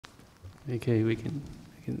Okay, we can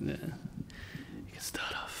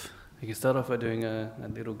start off. We can start off by doing a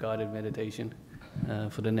little guided meditation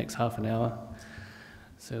for the next half an hour.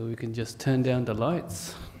 So we can just turn down the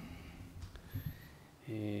lights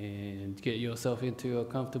and get yourself into a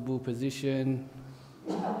comfortable position.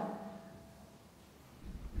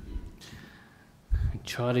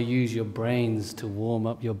 Try to use your brains to warm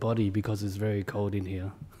up your body because it's very cold in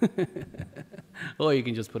here. Or you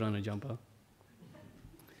can just put on a jumper.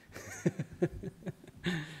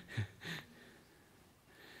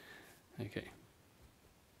 Okay.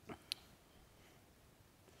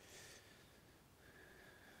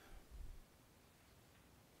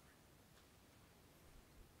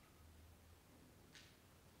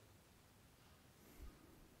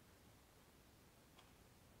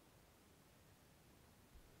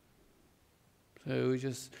 So we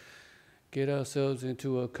just get ourselves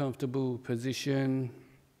into a comfortable position.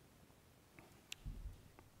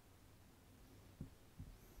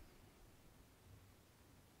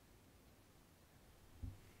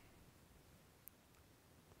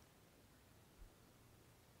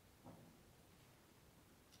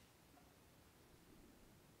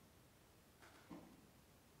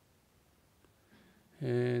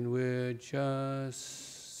 And we're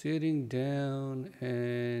just sitting down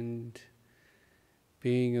and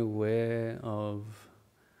being aware of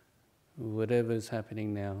whatever's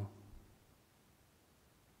happening now.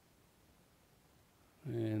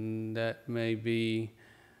 And that may be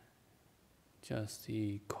just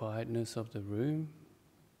the quietness of the room,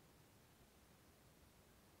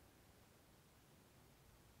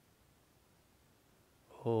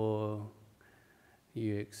 or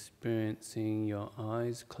you experiencing your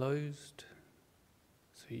eyes closed,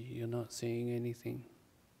 so you're not seeing anything.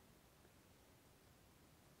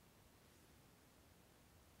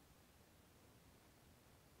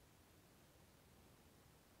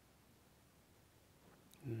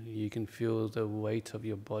 You can feel the weight of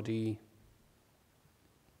your body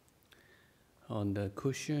on the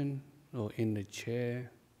cushion or in the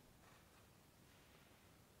chair.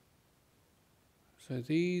 So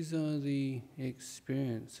these are the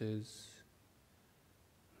experiences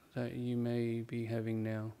that you may be having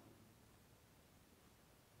now.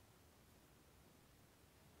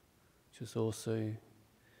 Just also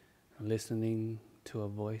listening to a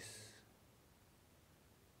voice.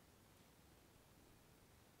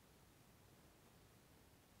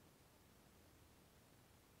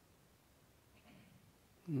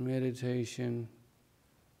 Meditation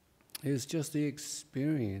is just the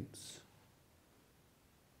experience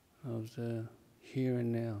of the here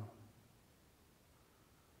and now.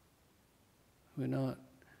 We're not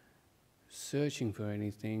searching for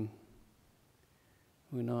anything.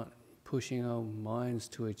 We're not pushing our minds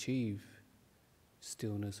to achieve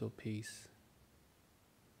stillness or peace.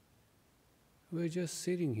 We're just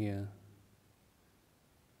sitting here,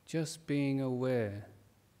 just being aware.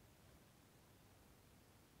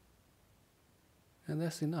 And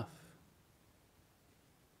that's enough.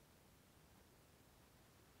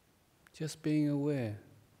 Just being aware.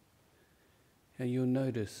 And you'll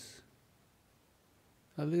notice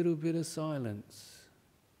a little bit of silence.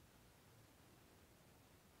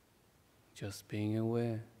 Just being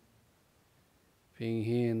aware. Being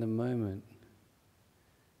here in the moment.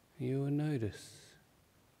 You will notice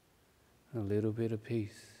a little bit of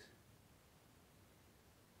peace.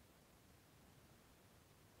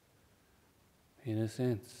 In a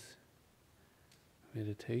sense,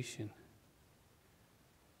 meditation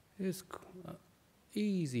is an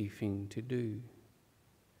easy thing to do.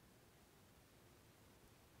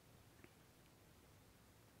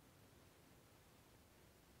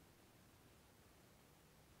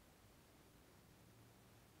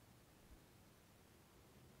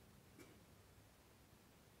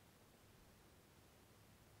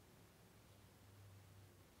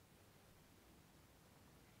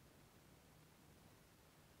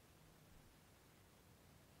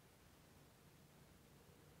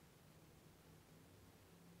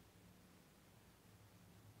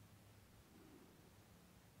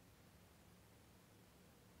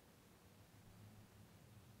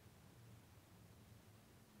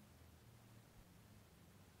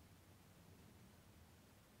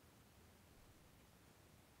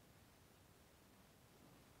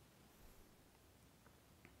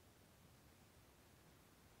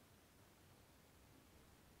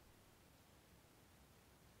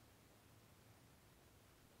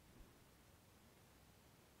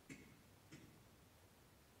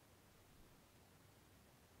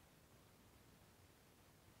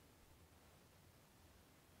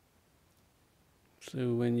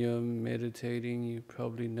 So when you're meditating, you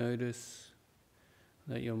probably notice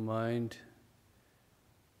that your mind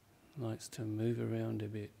likes to move around a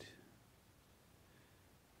bit.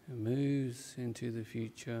 It moves into the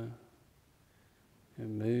future, it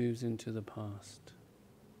moves into the past.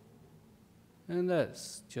 And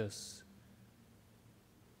that's just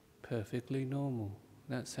perfectly normal.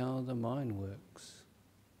 That's how the mind works.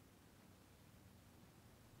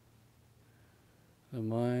 The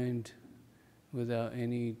mind, without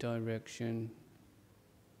any direction,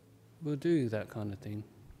 will do that kind of thing.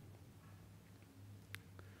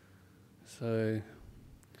 So,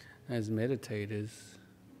 as meditators,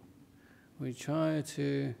 we try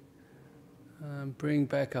to bring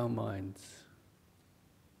back our minds,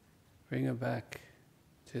 bring it back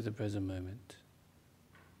to the present moment.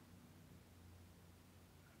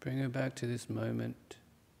 Bring it back to this moment.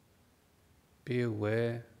 Be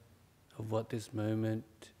aware of what this moment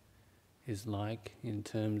is like in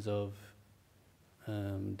terms of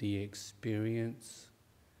the experience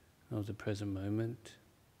of the present moment.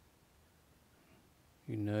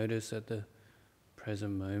 You notice that the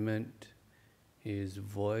present moment is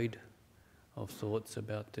void of thoughts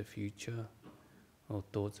about the future or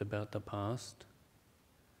thoughts about the past.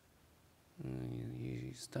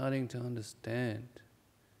 You're starting to understand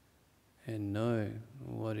and know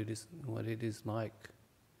what it is like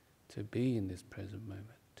to be in this present moment.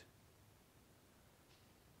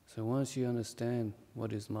 So once you understand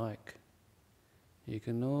what it's like, you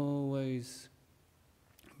can always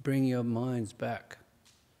bring your minds back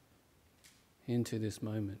into this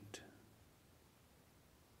moment,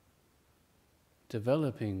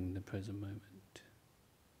 developing the present moment.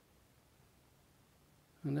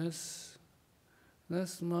 And that's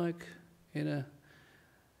like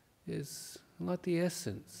is like the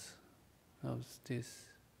essence of this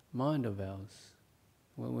mind of ours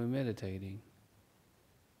when we're meditating.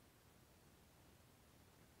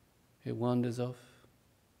 It wanders off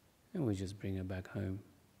and we just bring it back home.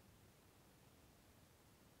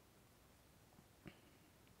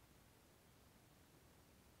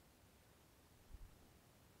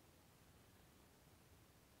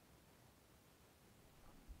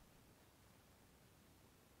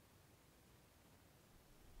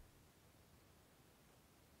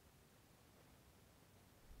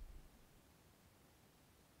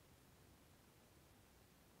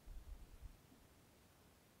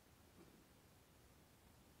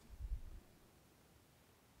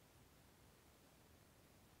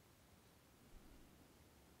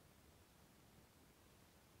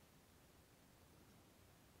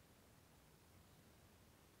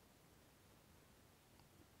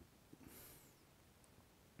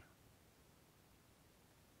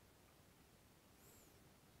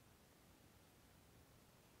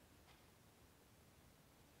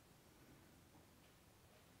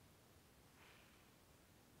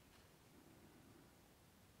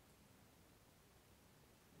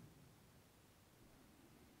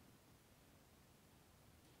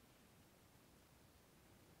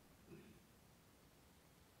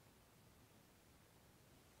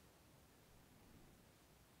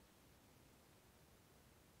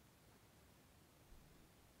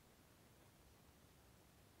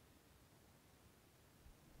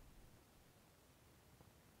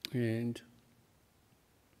 And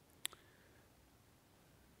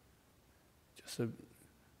just an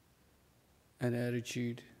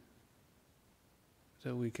attitude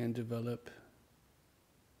that we can develop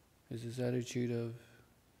is this attitude of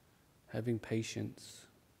having patience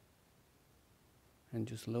and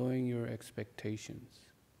just lowering your expectations.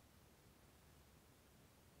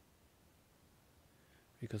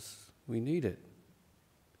 Because we need it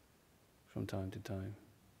from time to time.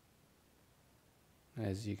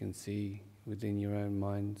 As you can see within your own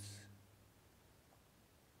minds,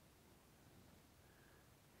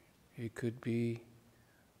 it could be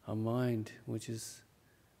a mind which is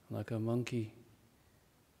like a monkey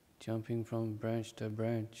jumping from branch to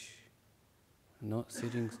branch, not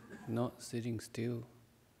sitting still,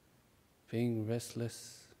 being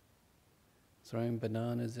restless, throwing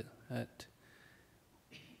bananas at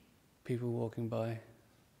people walking by,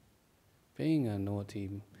 being a naughty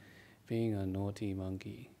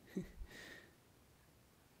monkey.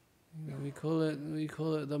 We call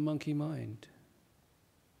it the monkey mind.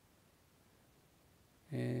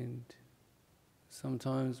 And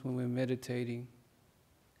sometimes when we're meditating,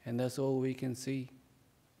 and that's all we can see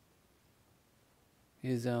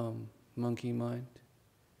is our monkey mind,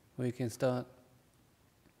 we can start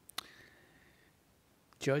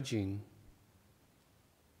judging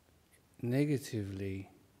negatively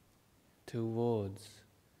towards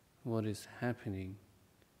what is happening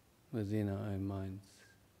within our own minds.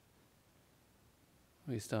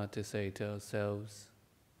 We start to say to ourselves,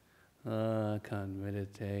 I can't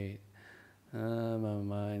meditate. My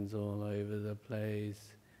mind's all over the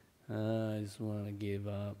place. I just want to give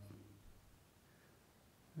up.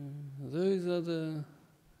 Those are the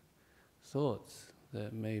thoughts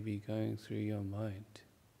that may be going through your mind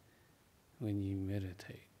when you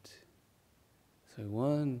meditate. So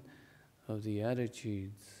one of the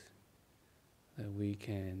attitudes that we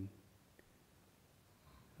can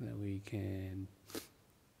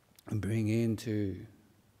bring into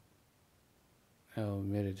our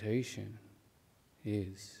meditation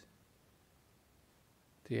is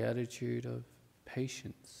the attitude of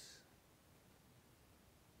patience,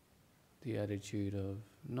 the attitude of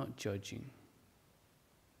not judging,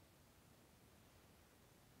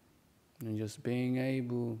 and just being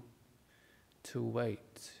able to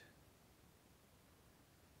wait,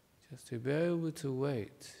 just to be able to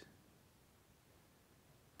wait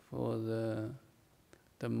for the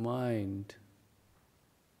mind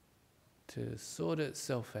to sort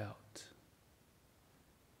itself out.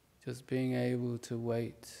 Just being able to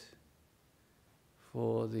wait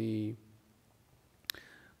for the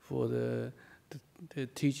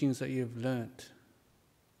teachings that you've learnt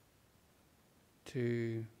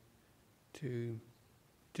to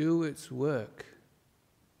do its work,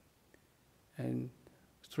 and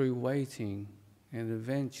through waiting, and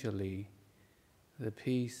eventually the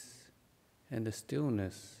peace and the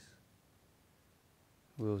stillness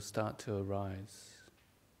will start to arise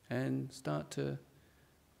and start to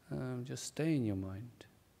just stay in your mind.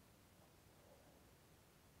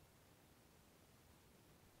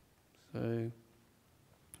 So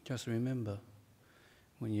just remember,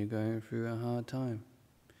 when you're going through a hard time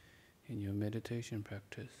in your meditation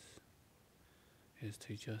practice, is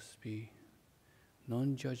to just be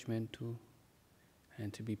non-judgmental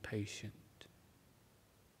and to be patient.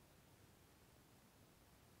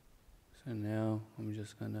 So now I'm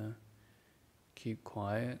just going to keep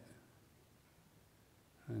quiet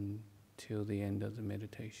until the end of the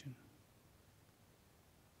meditation.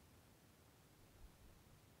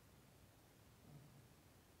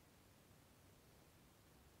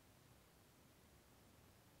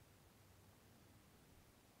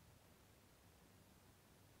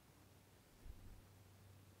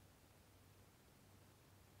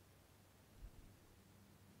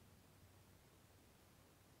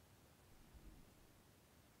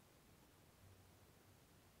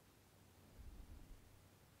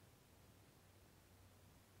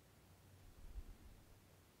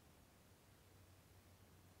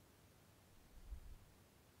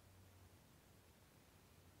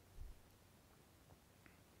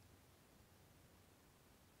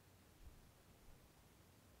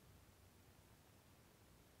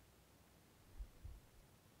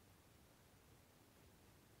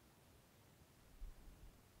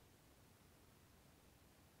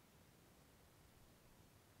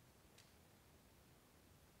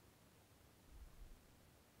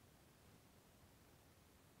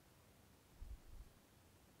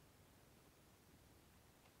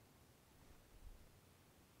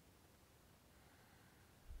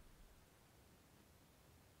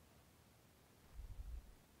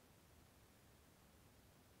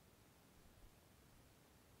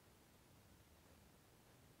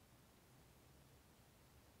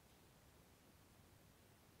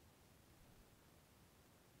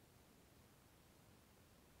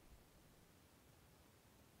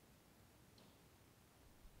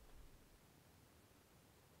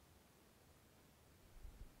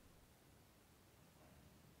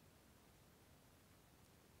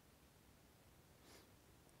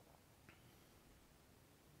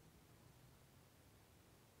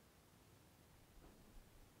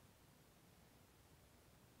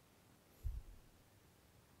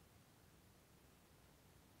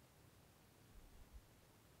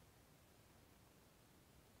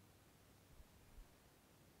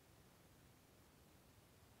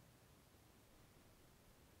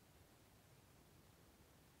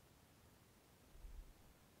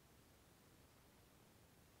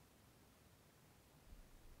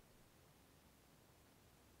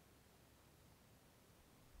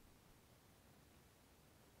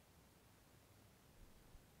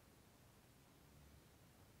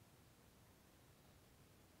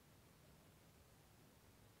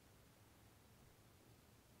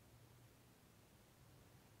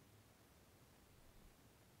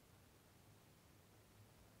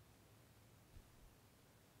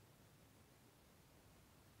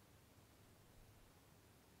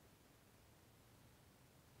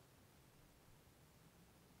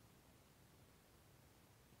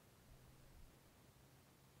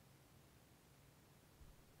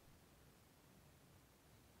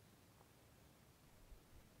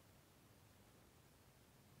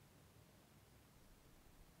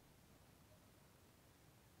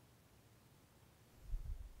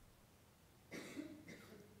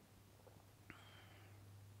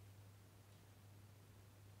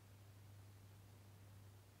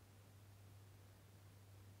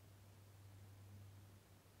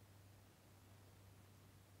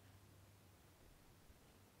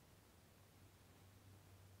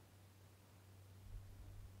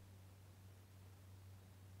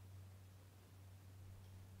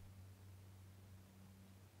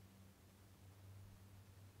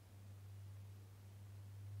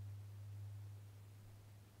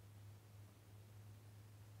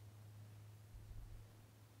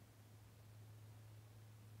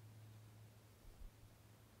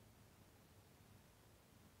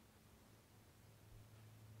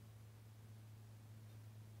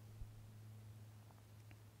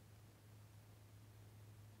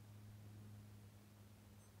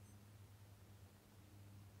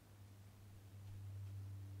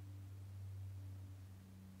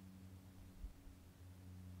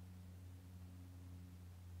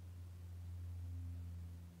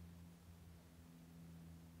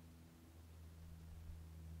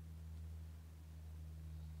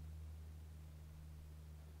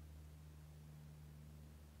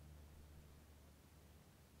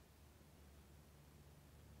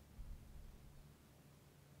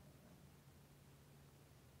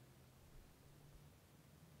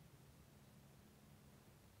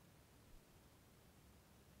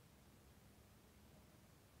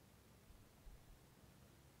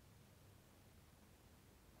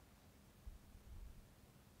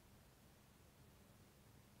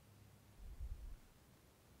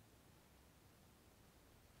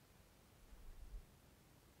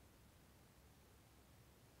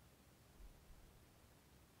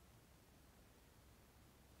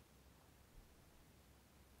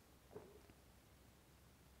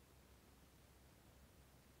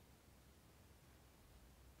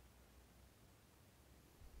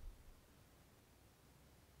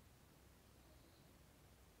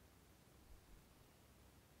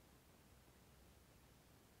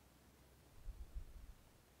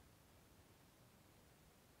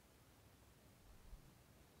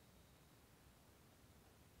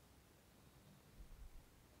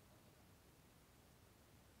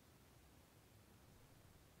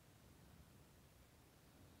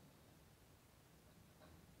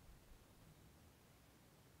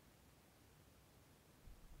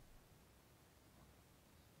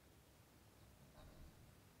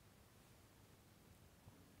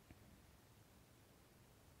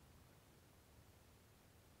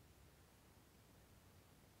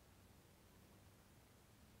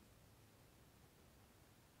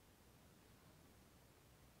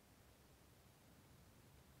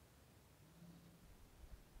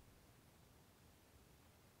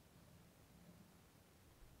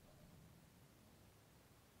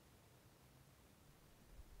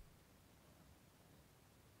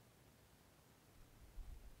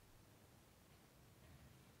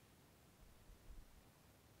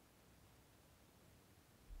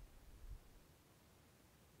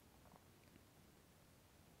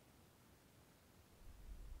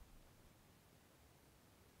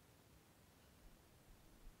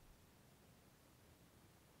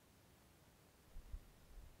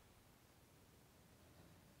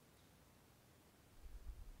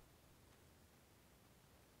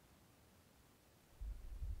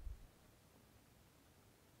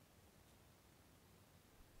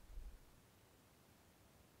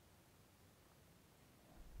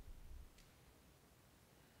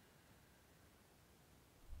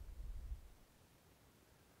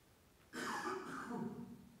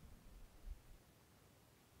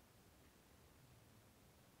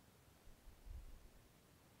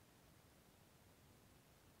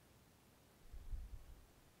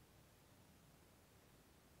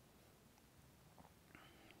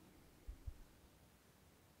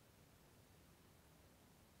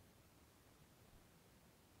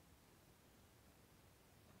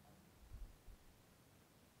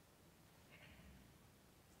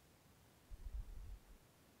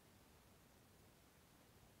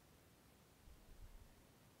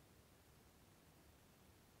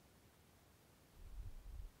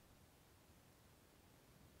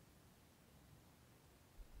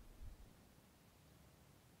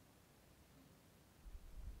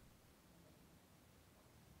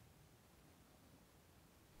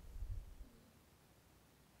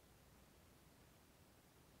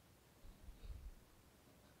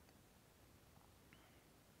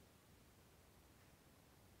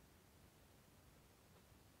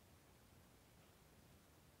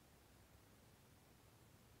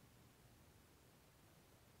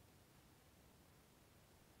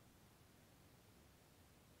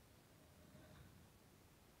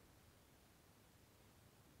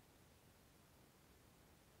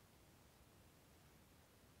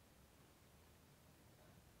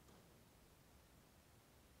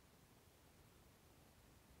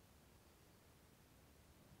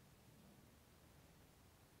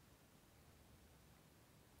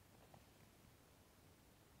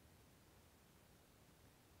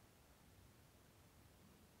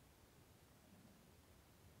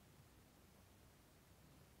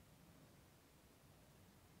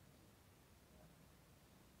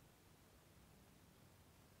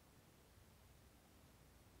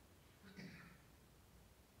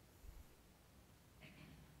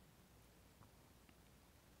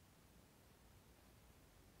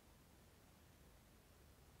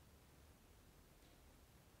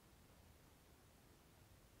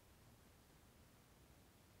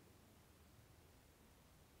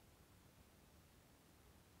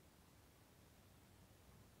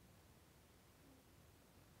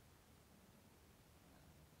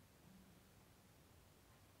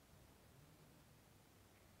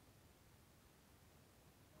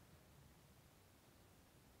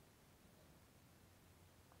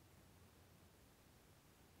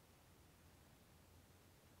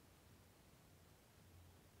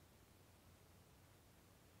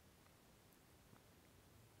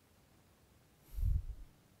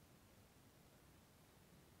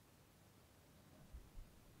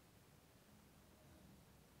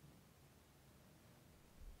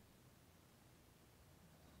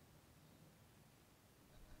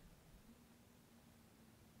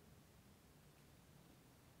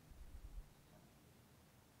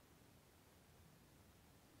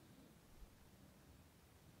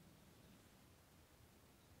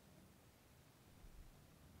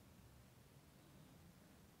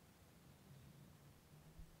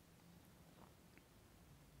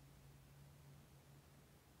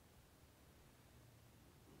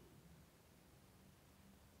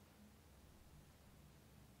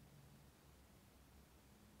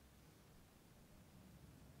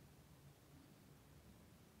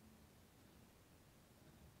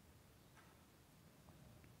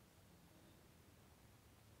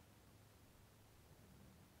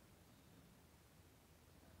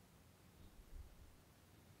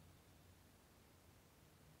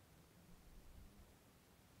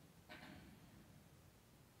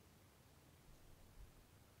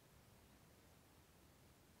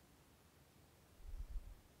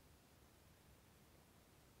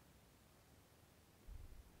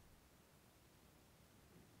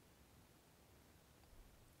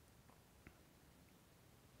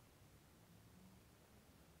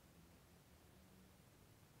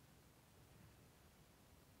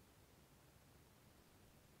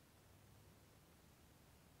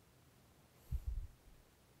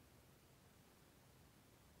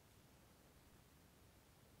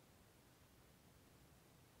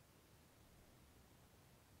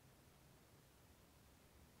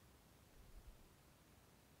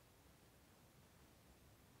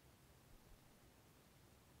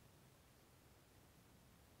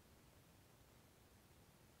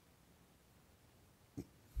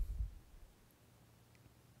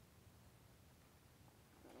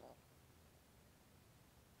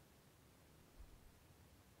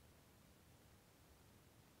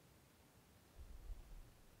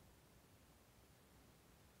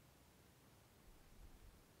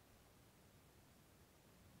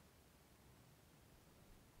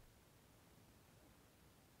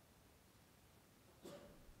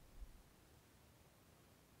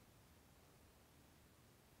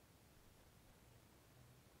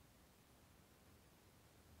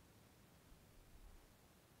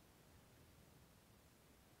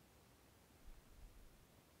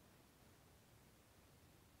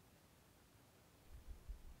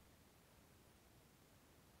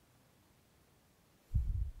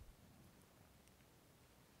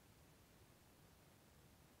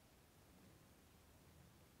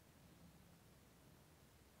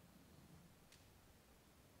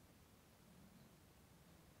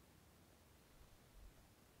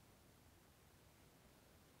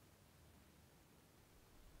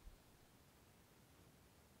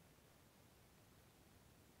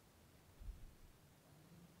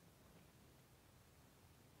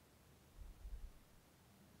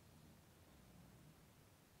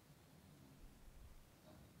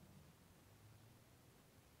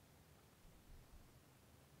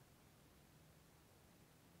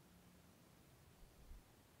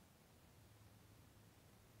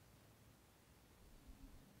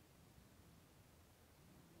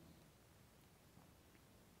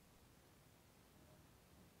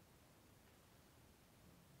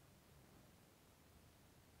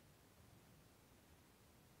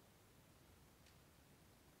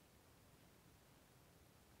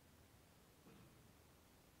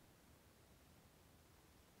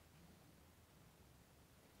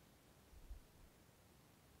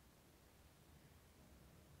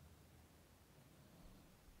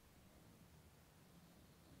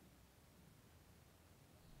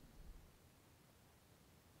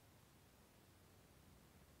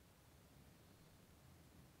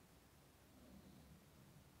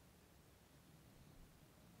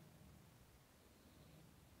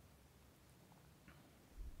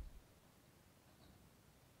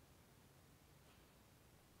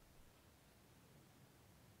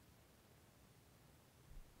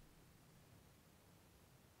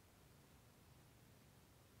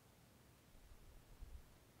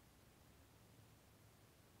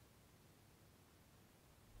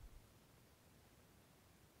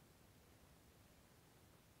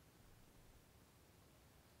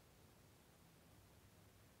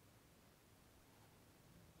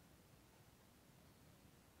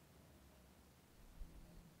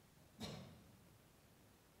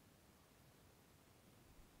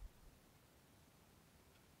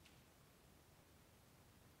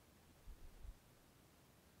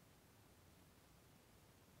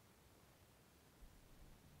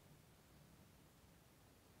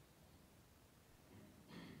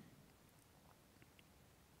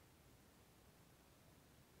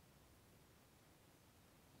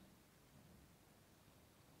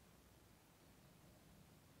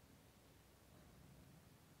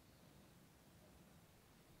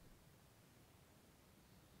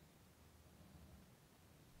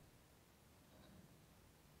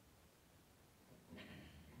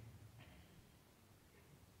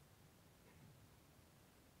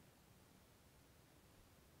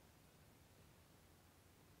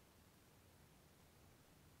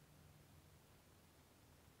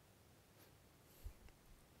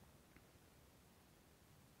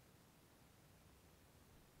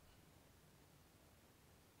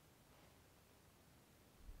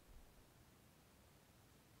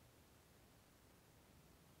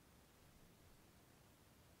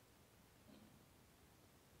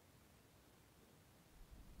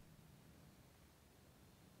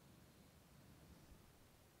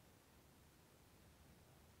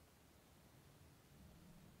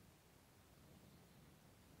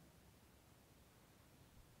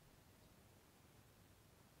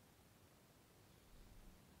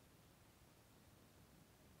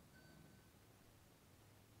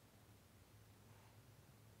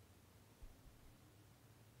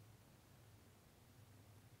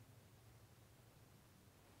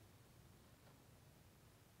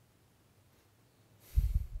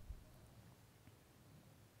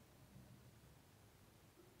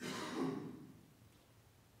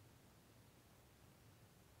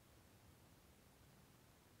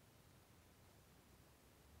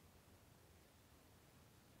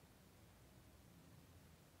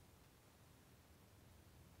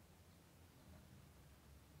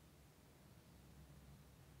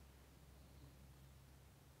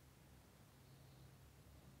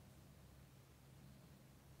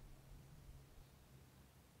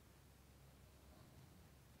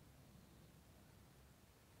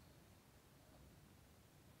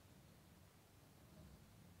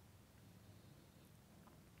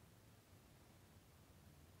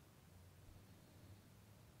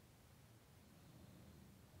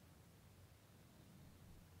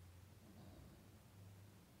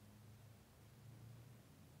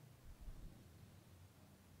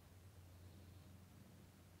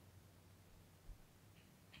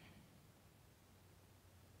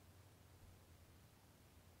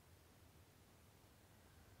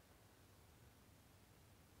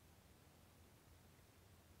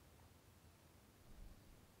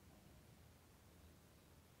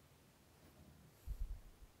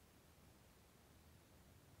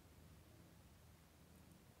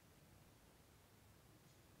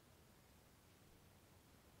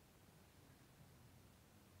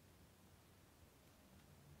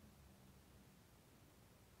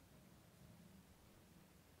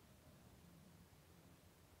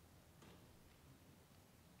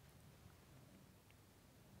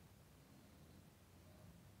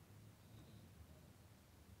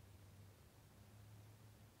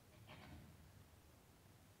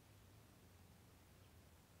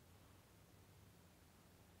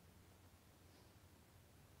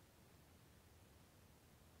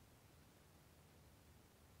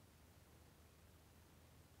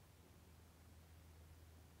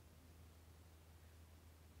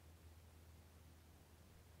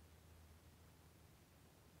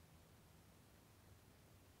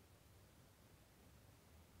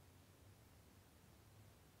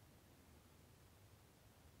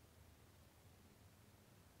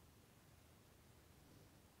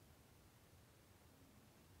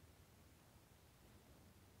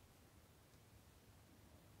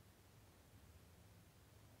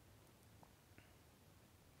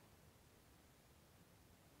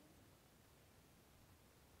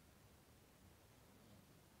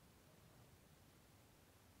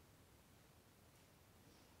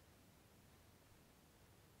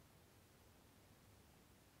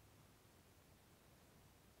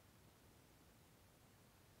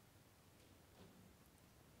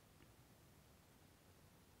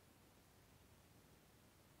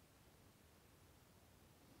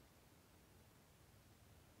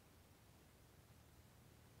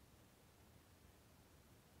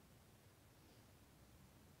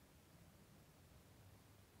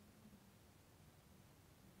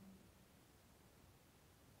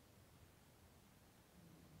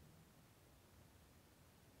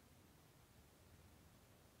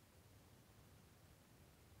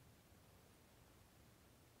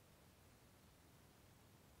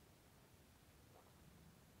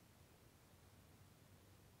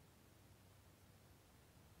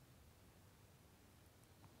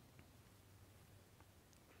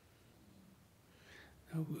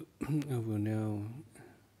 I will now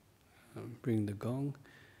bring the gong,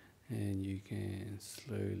 and you can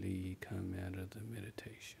slowly come out of the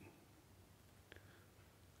meditation.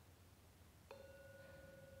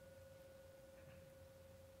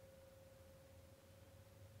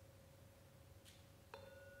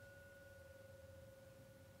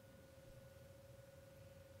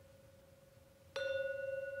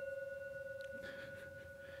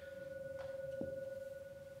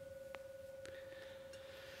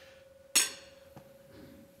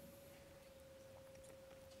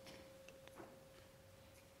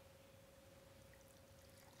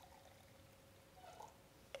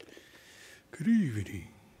 Good evening.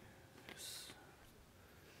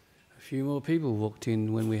 A few more people walked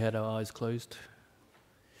in when we had our eyes closed.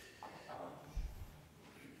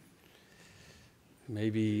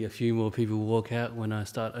 Maybe a few more people walk out when I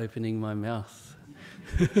start opening my mouth.